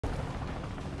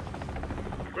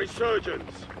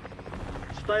resurgence.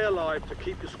 Stay alive to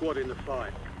keep the squad in the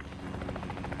fight.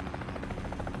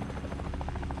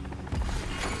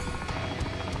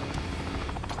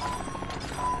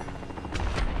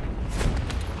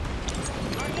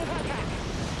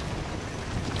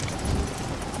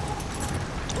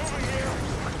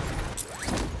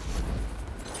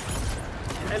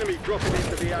 Enemy dropping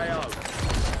into the AO.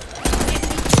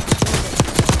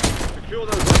 Secure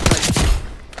those locations.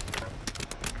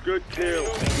 Good kill.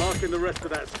 Marking the rest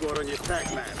of that squad on your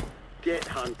tac map. Get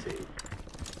hunting.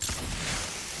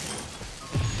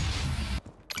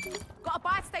 Got a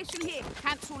buy station here.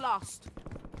 Cancel last.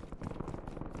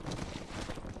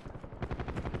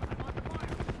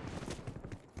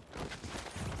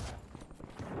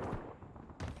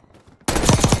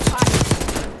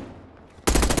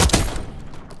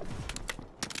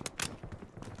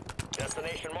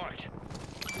 Destination marked.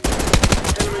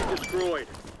 Enemy destroyed.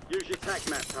 Use your tac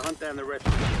map to hunt down the rest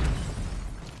of them.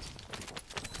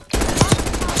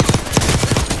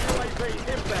 UAV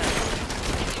inbound.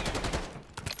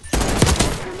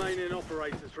 Remaining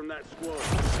operators from that squad.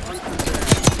 Hunt them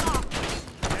down.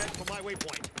 Head for my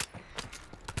waypoint.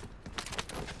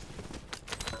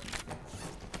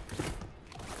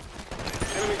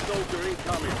 Enemy soldier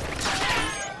incoming.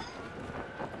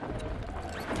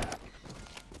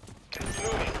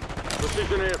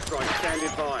 Precision airstrike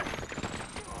standing by.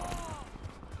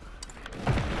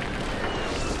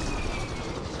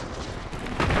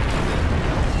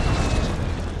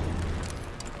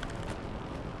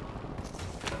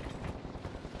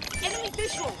 Enemy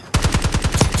visual.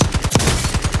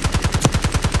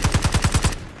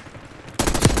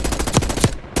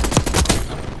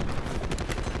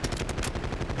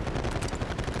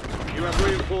 You have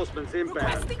reinforcements inbound.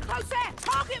 Requesting close air.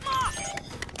 Target marked.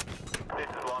 This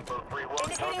is Longbow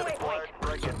 3-1. Target acquired.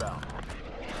 Break inbound.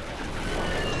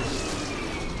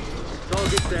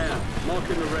 Target down.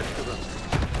 Marking the rest of them.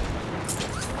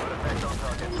 Good effect on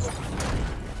target.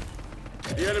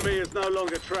 The enemy is no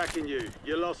longer tracking you.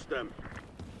 You lost them.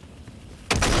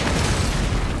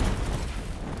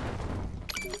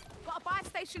 Got a buy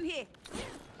station here.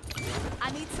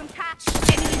 I need some cash.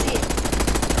 Enemy here.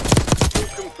 All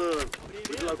confirmed.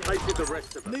 We've located the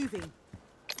rest of them. Moving.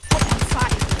 Got on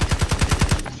site.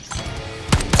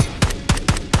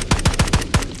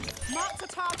 Mark the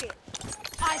target.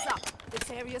 Eyes up. This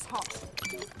area's hot.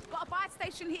 Got a buy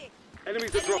station here.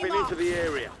 Enemies are dropping into the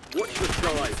area. Watch the I need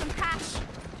skies. some cash.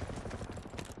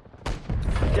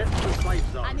 Get to the safe I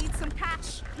zone. need some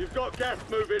cash. You've got gas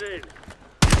moving in.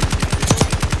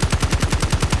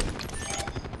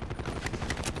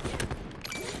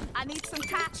 I need some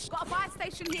cash. Got a buy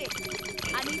station here.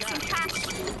 I need some cash.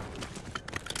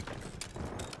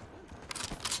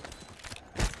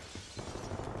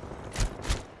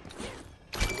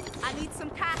 I need some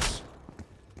cash.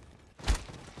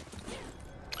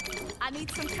 I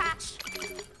need some cash.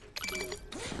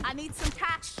 I need some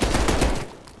cash.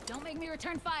 Don't make me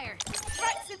return fire.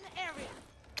 Threats in the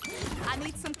area. I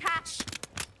need some cash.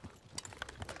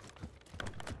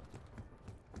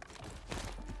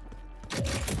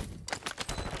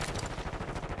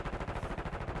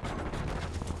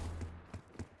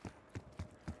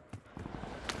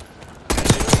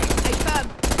 Hey, firm.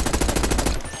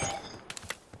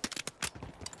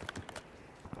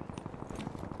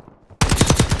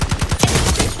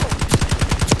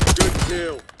 Good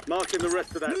kill. Marking the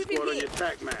rest of that Moving squad on here. your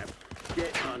tac map.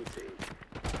 Get hunting.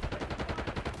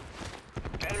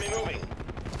 Enemy moving.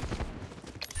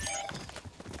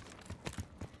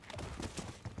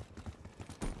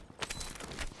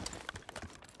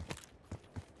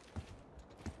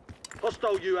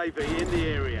 Hostile UAV in the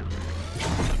area.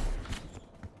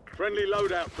 Friendly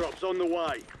loadout drops on the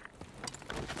way.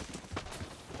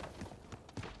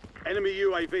 Enemy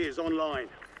UAV is online.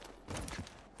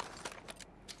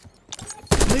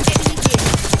 Enemy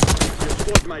here. Your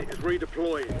squad mate is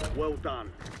redeployed. Well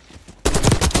done.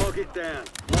 Target down.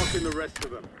 Marking the rest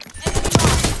of them. Enemy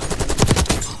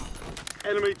marked.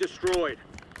 Enemy destroyed.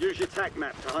 Use your tac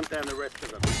map to hunt down the rest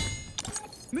of them.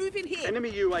 Moving here.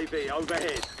 Enemy UAV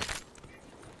overhead.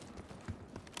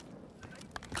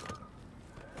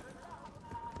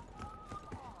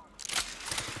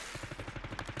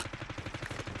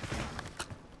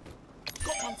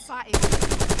 Got one sighted.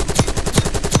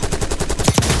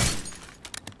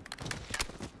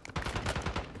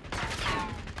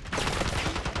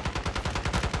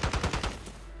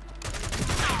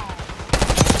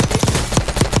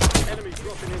 Enemy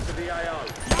dropping into the AO.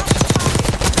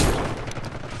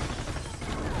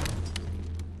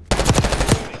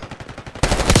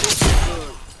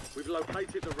 We've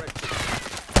located the rest of them.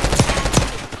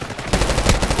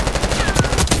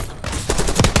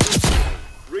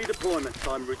 deployment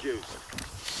time reduced.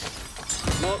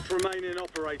 Mark remaining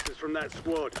operators from that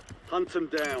squad. Hunt them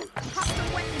down.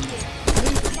 Custom weapon here.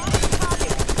 Mark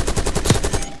target.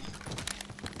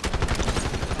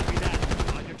 Copy that.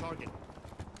 On your target.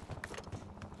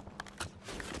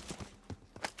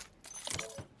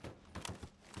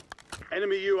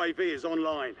 Enemy UAV is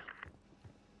online.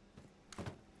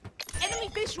 Enemy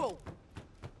visual.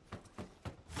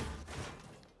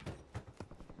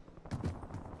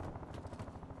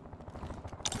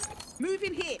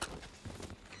 Moving here.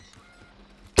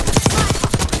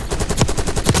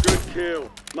 Good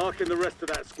kill. Marking the rest of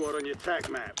that squad on your tac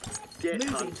map. Get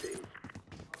Moving. hunting.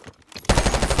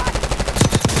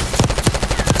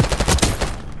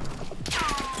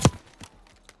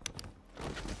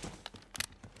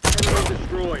 Enemy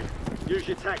destroyed. Use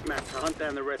your tac map to hunt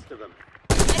down the rest of them.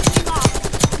 Enemy marked.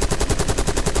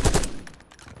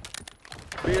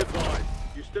 Be advised,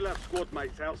 you still have squad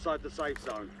mates outside the safe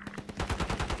zone.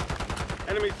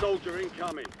 Enemy soldier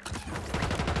incoming.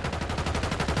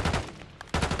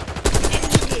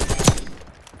 Enemy here.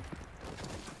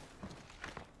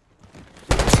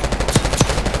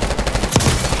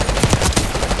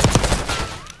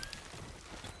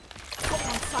 Got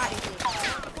one sighted here.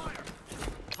 Fire.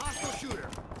 Hostile shooter.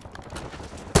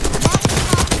 Mark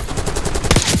target.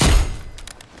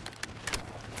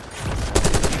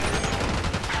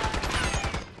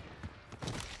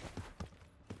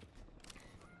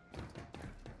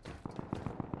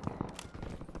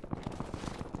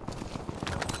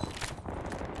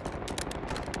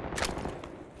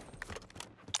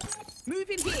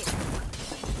 Moving here.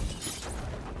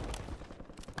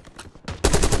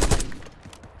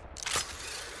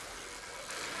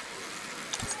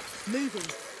 Moving.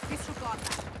 Disregard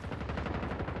that.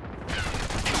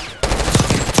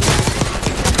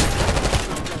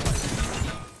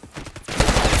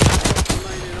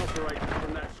 Remaining operators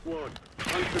from that squad.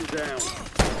 Hunt them down.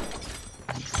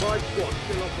 5 squads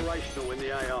still operational in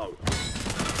the AO.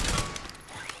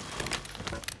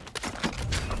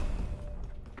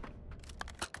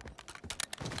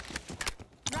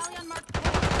 Rally on mark.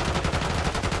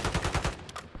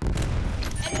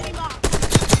 Enemy marked.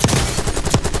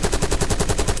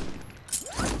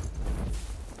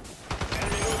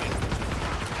 Enemy moving.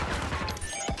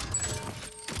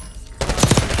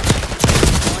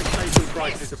 Life station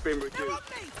prices have been reduced.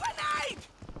 Grenade!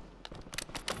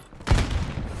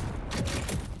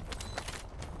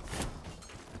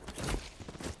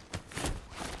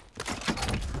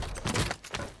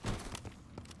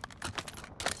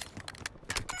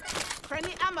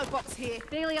 Friendly ammo box here.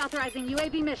 Daily authorizing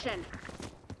UAV mission.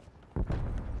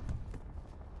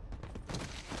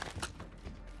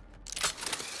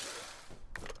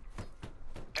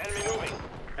 Enemy moving.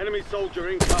 Enemy soldier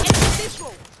incoming. Enemy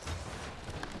visual.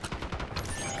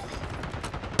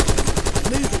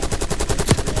 Moving.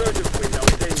 Resurgence window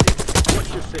is ending.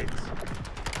 Watch your 6.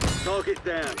 Target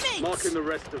down. Mates. Marking the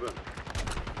rest of them.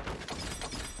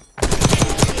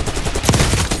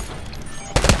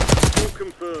 All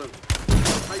confirmed.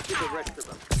 Taking the rest of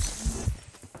them.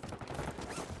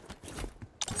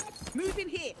 Moving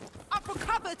here. Up for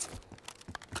covered.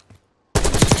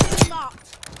 Enemy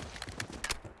marked.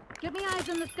 Give me eyes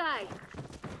in the sky.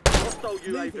 Hostile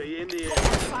UAV in the air.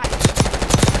 Sighted.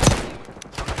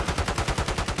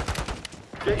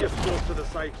 Get your squad to the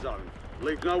safe zone.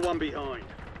 Leave no one behind.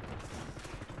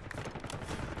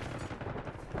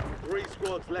 3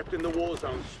 squads left in the war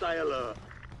zone. Stay alert.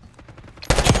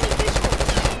 Enemy visual.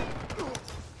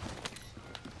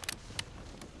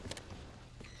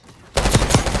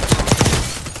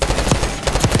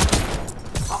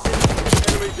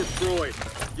 Enemy destroyed.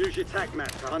 Use your tac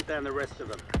map to hunt down the rest of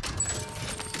them.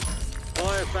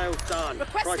 Fire fail's done.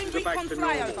 Requesting Prices are back recon to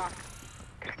normal. flyover.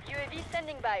 UAV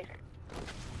standing by.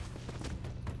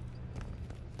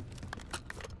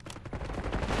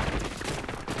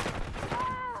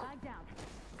 Flag down.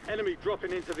 Enemy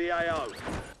dropping into the AO. Enemy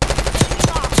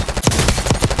marked.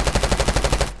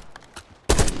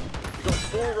 You've got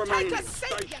 4 remaining. Take a Stay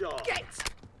seat, you sharp. get.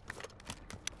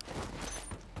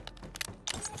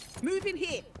 Moving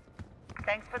here.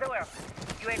 Thanks for the work.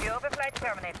 UAV overflight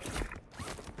terminated.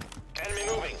 Enemy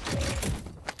moving.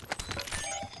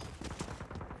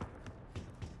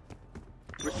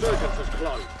 Resurgence has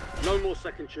closed. No more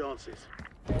second chances.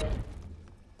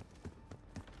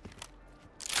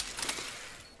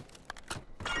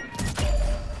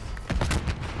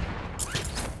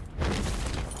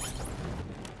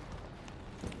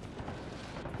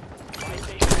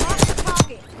 Mark the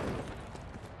target.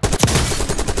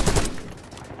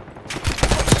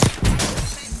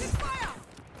 Defensive fire.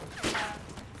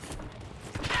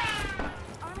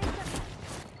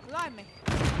 Blimey.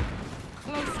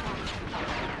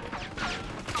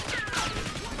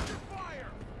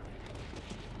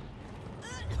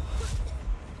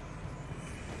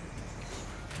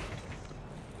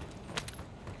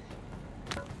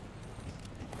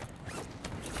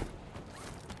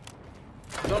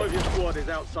 Some of your squad is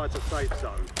outside the safe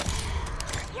zone.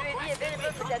 UAV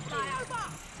available for that team.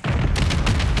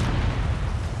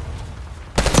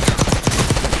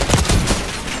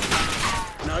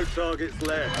 No targets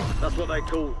left. That's what they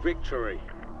call victory.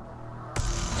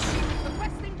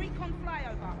 Requesting recon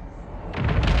flyover.